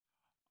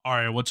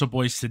Alright, what's up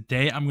boys?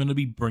 Today I'm going to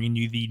be bringing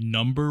you the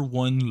 #1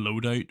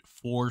 loadout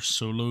for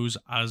solos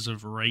as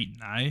of right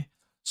now.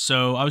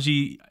 So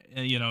obviously,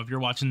 if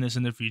you're watching this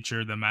in the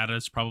future, the meta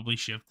has probably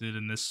shifted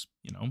and this,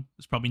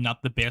 it's probably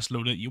not the best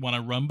loadout you want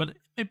to run, but it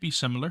might be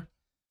similar.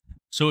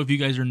 So if you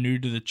guys are new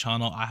to the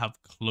channel, I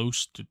have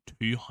close to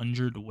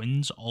 200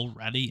 wins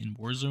already in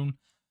Warzone,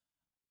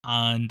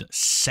 and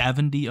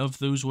 70 of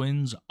those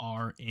wins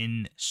are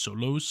in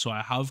solos. So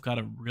I have got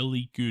a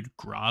really good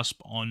grasp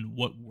on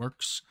what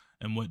works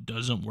and what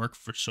doesn't work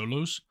for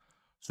solos.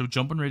 So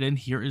jumping right in,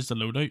 here is the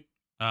loadout.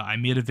 I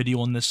made a video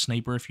on this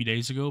sniper a few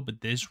days ago, but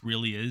this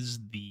really is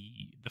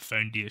the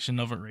foundation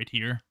of it right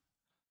here.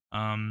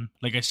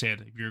 Like I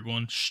said, if you're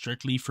going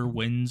strictly for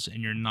wins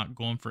and you're not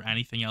going for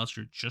anything else,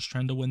 you're just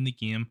trying to win the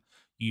game,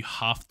 you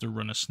have to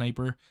run a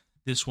sniper.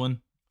 This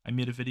one, I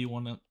made a video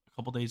on it a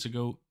couple days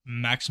ago.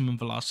 Maximum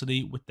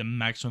velocity with the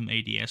maximum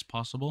ADS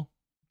possible.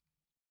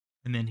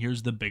 And then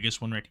here's the biggest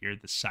one right here,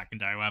 the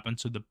secondary weapon.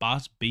 So the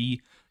Boss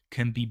B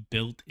can be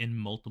built in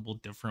multiple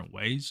different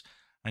ways,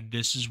 and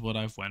this is what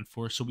I've went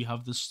for. So we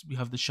have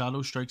the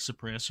Shadow Strike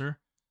suppressor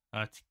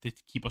to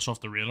keep us off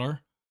the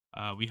radar.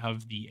 We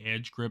have the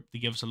edge grip to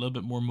give us a little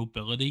bit more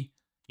mobility,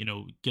 get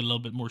a little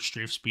bit more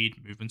strafe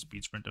speed, movement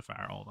speed, sprint to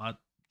fire, all that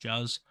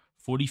jazz.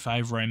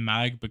 45 round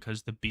mag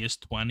because the base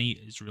 20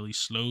 is really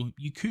slow.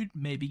 You could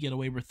maybe get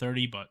away with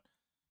 30, but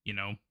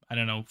I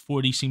don't know.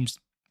 40 seems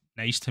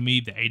nice to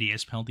me. The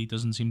ADS penalty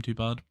doesn't seem too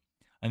bad.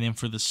 And then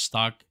for the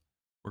stock,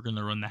 we're going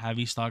to run the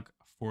heavy stock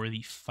for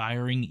the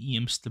firing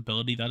aim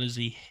stability. That is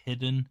a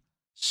hidden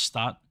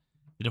stat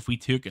that if we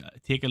take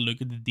a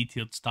look at the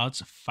detailed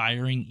stats,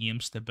 firing aim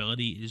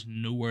stability is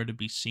nowhere to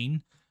be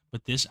seen,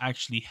 but this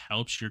actually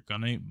helps your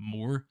gun out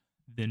more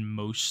than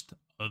most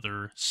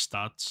other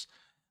stats.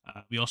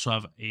 We also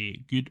have a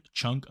good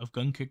chunk of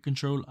gun kick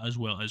control as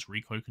well as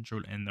recoil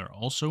control in there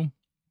also.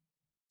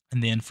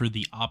 And then for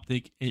the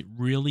optic, it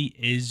really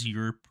is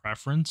your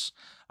preference.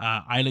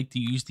 I like to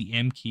use the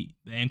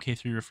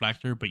MK3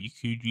 reflector, but you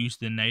could use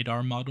the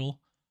Nidar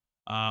model,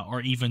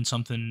 or even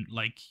something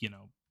like,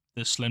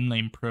 the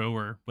Slimline Pro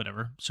or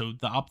whatever. So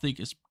the optic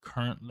is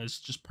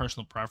just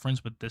personal preference,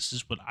 but this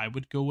is what I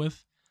would go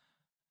with.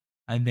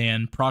 And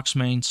then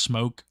Proximane,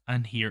 Smoke,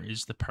 and here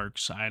is the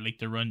perks. I like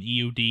to run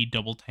EOD,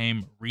 Double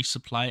Time,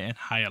 Resupply, and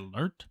High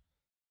Alert.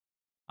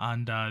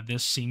 And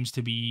this seems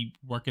to be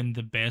working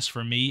the best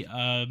for me.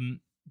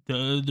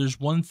 There's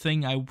one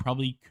thing I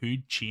probably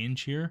could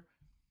change here,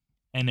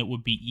 and it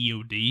would be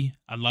EOD.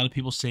 A lot of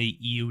people say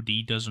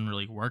EOD doesn't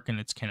really work and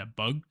it's kind of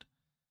bugged.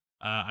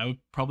 I would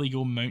probably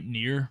go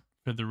Mountaineer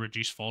for the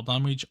reduced fall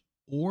damage,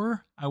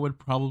 or I would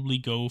probably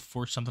go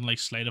for something like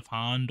Sleight of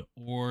Hand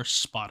or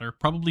Spotter.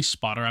 Probably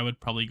Spotter I would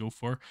probably go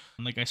for.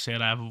 And like I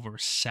said, I have over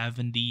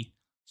 70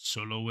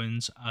 solo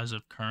wins as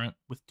of current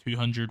with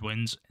 200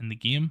 wins in the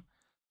game.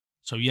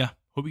 So yeah,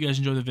 hope you guys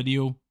enjoy the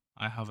video.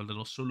 I have a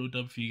little solo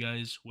dub for you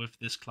guys with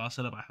this class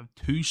setup. I have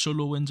 2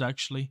 solo wins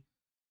actually.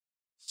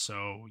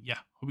 So yeah,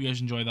 hope you guys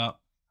enjoy that.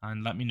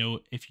 And let me know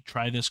if you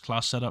try this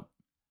class setup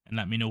and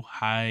let me know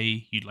how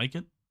you like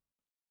it.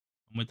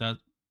 And with that,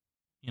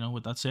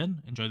 with that said,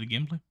 enjoy the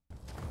gameplay.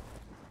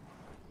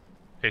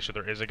 Okay, so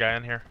there is a guy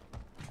in here.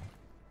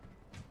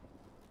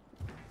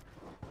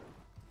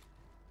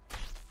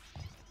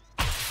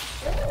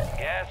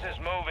 Gas is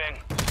moving.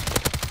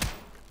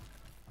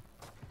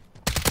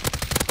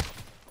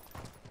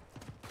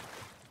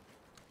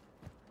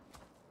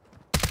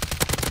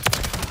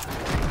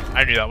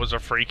 I knew that was a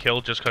free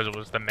kill just because it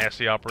was the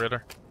messy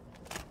operator.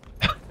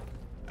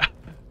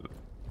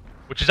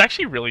 Which is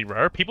actually really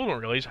rare. People don't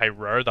realize how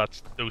rare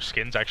those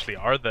skins actually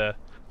are. The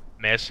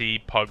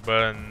Messi,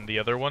 Pogba, and the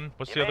other one.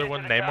 What's the other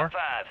one? Neymar?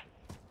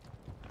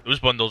 Those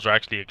bundles are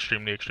actually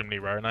extremely, extremely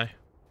rare now.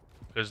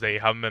 Because they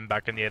haven't been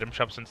back in the item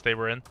shop since they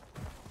were in.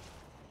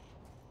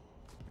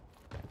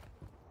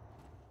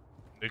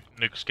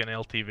 Nuke skin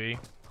LTV.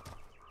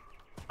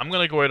 I'm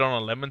gonna go out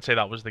on a limb and say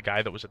that was the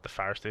guy that was at the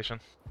fire station.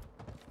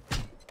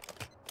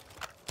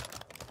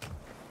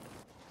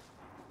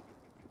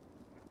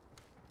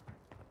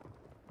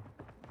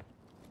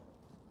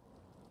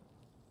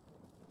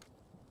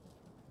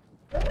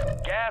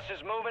 Gas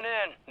is moving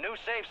in. New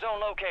safe zone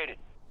located.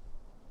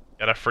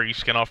 Got a free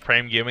skin off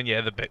Prime Gaming.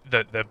 Yeah,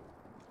 the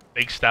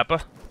big stepper.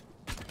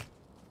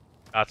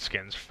 That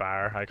skin's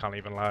fire. I can't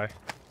even lie.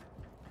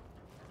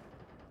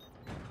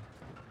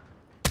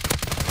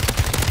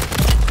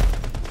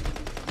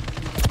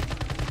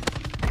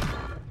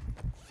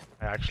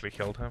 I actually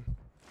killed him.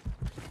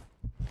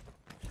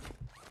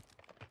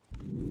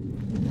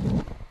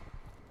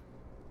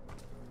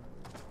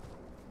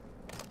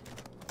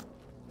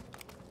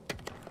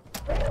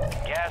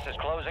 Gas is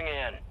closing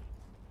in.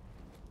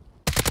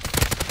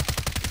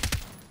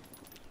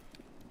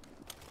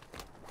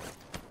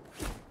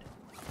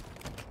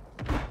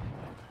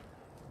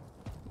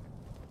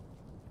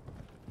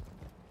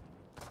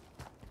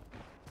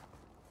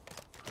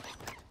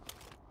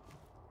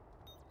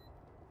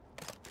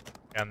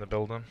 And the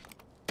building.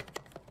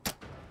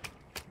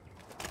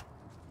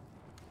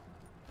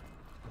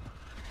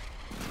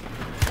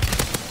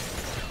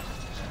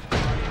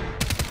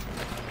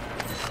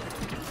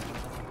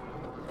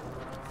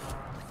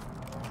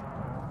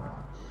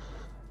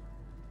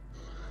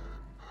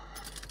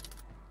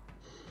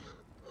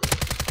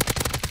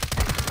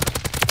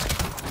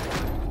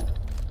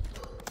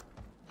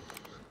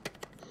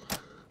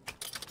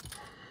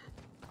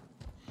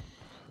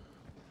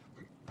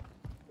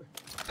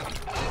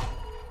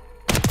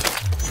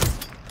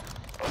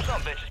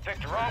 bitches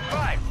picked the wrong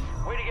fight.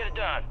 Way to get it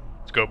done.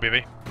 Let's go,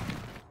 baby.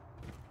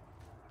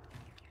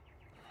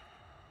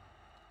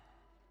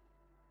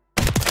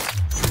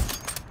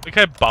 Look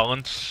how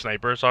balanced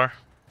snipers are.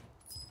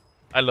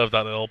 I love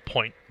that little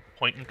point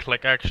and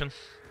click action.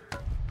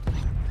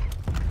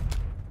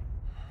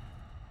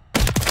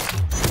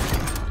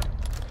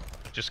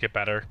 Just get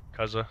better,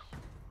 cuzza.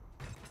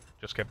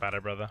 Just get better,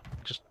 brother.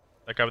 Just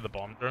that guy with the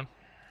bomb drone.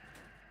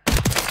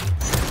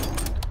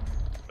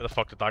 Where the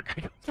fuck did that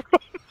guy come from?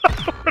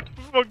 Where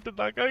the fuck did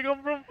that guy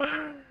come from?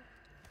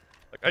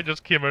 Like, I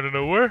just came out of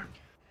nowhere.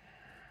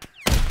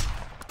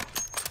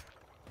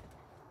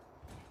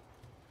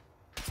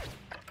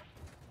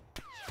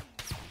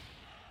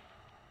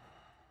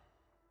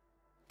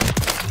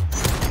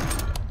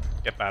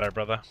 Get better,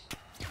 brother.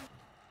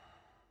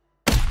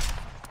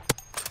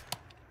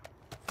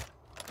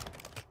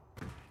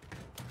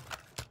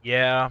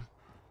 Yeah.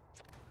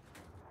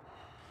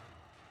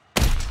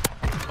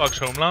 Fuck's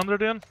Homelander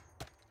doing?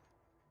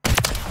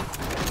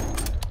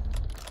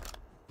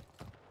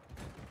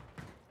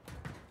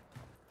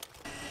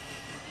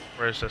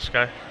 Where's this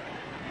guy?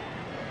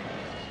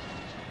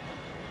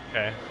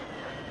 Okay.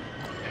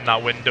 In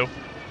that window.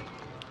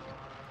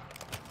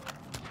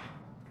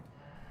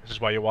 This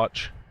is why you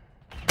watch.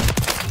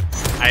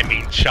 I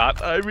mean,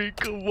 chat. I mean,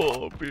 come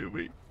on,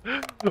 baby.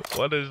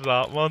 What is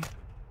that, man?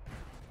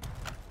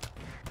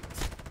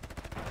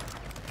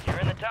 You're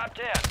in the top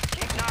 10.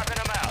 Keep knocking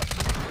them out.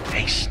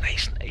 Nice,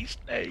 nice, nice,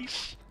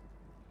 nice.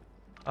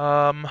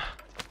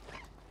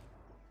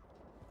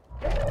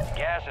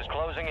 Gas is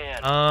closing in.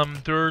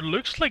 There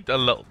looks like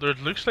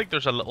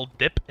there's a little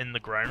dip in the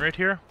ground right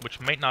here, which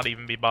might not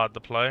even be bad to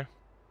play.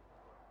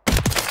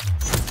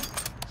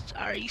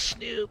 Sorry,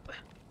 Snoop.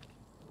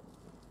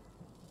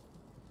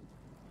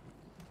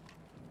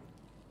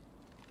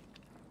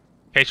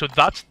 Okay, so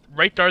that's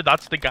right there.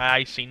 That's the guy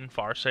I seen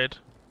far side.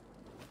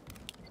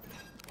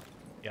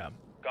 Yeah.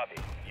 Copy.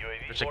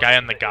 There's a guy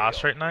in the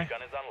gas right now. I'm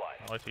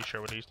not too sure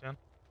what he's doing.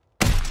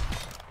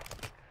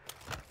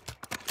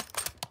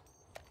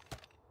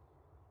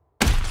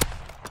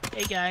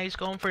 Hey guys,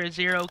 going for a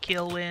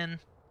 0-kill win.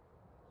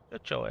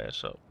 Shut your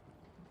ass up.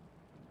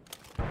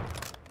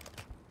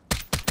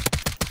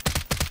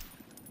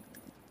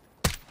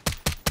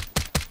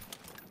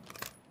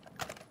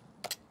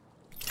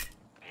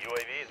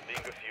 UAV is being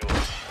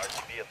refueled.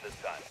 RTB at this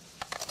time.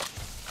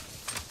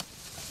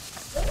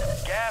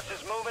 Gas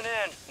is moving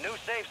in. New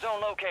safe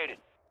zone located.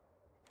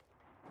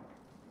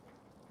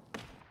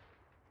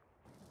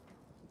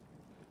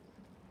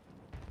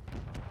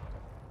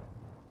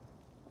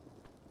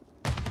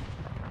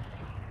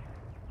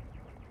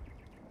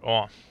 Go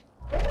on.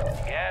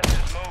 Gas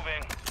is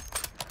moving.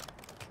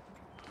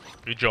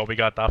 Good job, we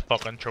got that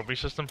fucking trophy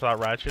system for that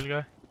riot shield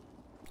guy.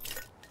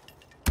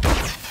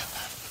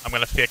 I'm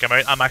gonna fake him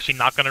out. I'm actually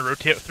not gonna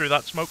rotate through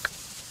that smoke.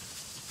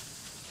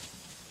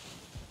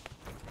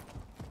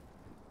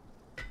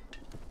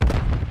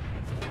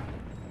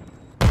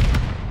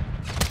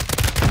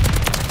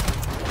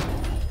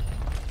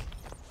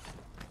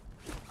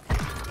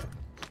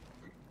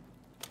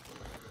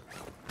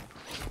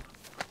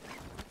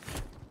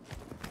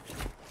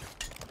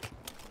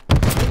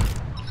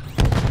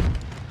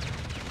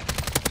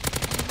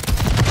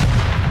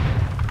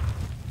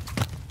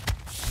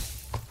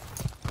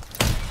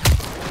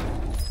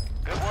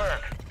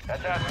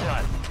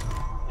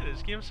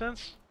 Game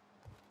sense?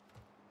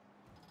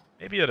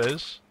 Maybe it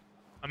is.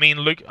 I mean,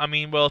 look,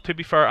 well, to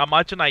be fair,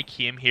 imagine I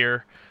came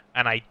here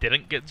and I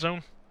didn't get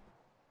zone.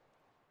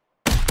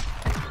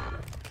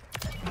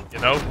 You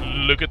know,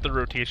 look at the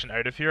rotation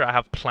out of here. I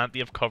have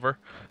plenty of cover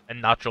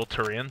and natural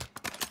terrain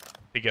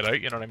to get out,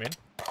 you know what I mean?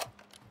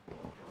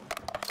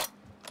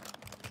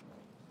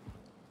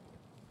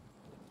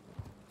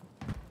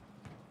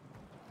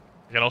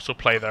 I can also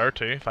play there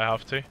too, if I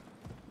have to.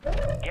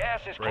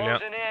 Gas is Brilliant.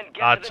 closing in. Get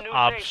That's to the new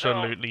safe zone.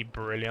 absolutely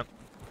brilliant.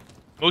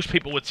 Most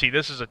people would see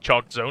this as a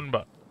chalked zone,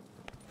 but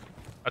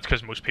that's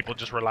because most people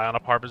just rely on a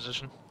par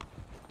position.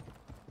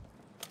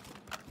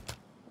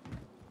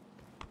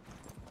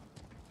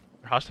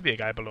 There has to be a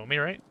guy below me,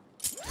 right?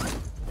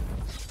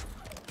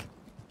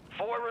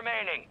 4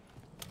 remaining.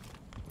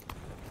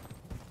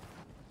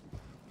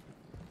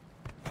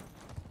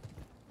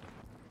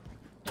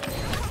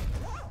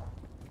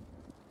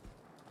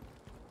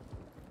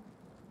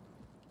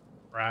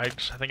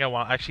 Frags.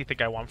 I actually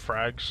think I want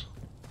frags.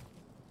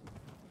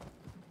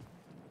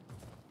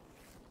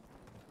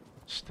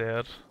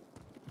 Instead.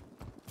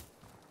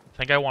 I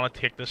think I want to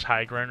take this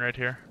high ground right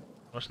here.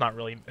 Well, it's not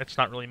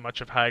really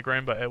much of high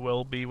ground, but it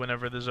will be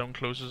whenever the zone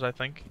closes, I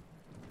think.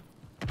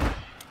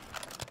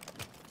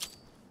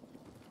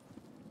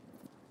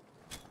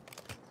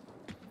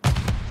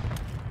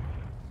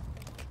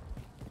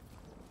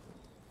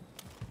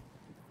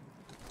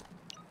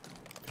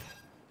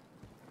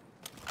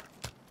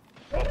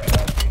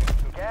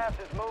 Gas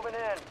is moving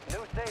in.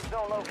 New safe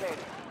zone located.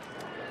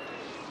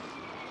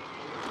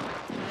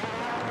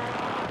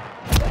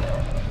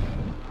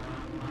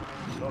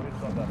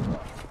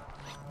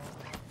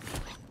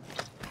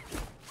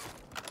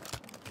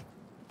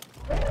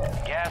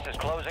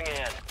 closing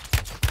in.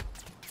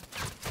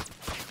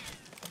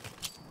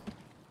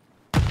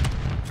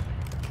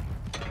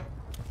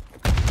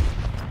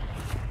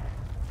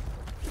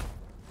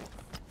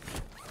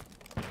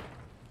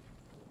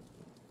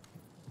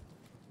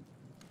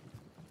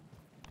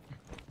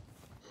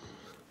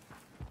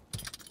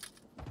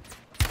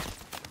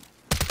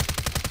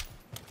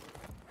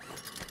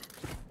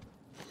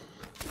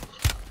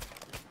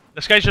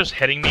 This guy's just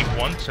hitting me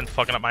once and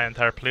fucking up my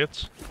entire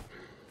plates.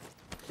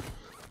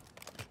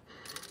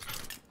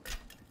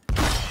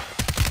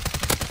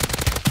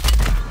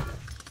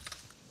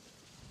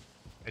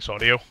 Nice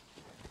audio.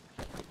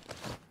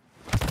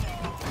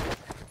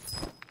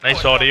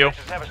 Nice audio.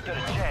 Never stood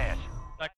a chance.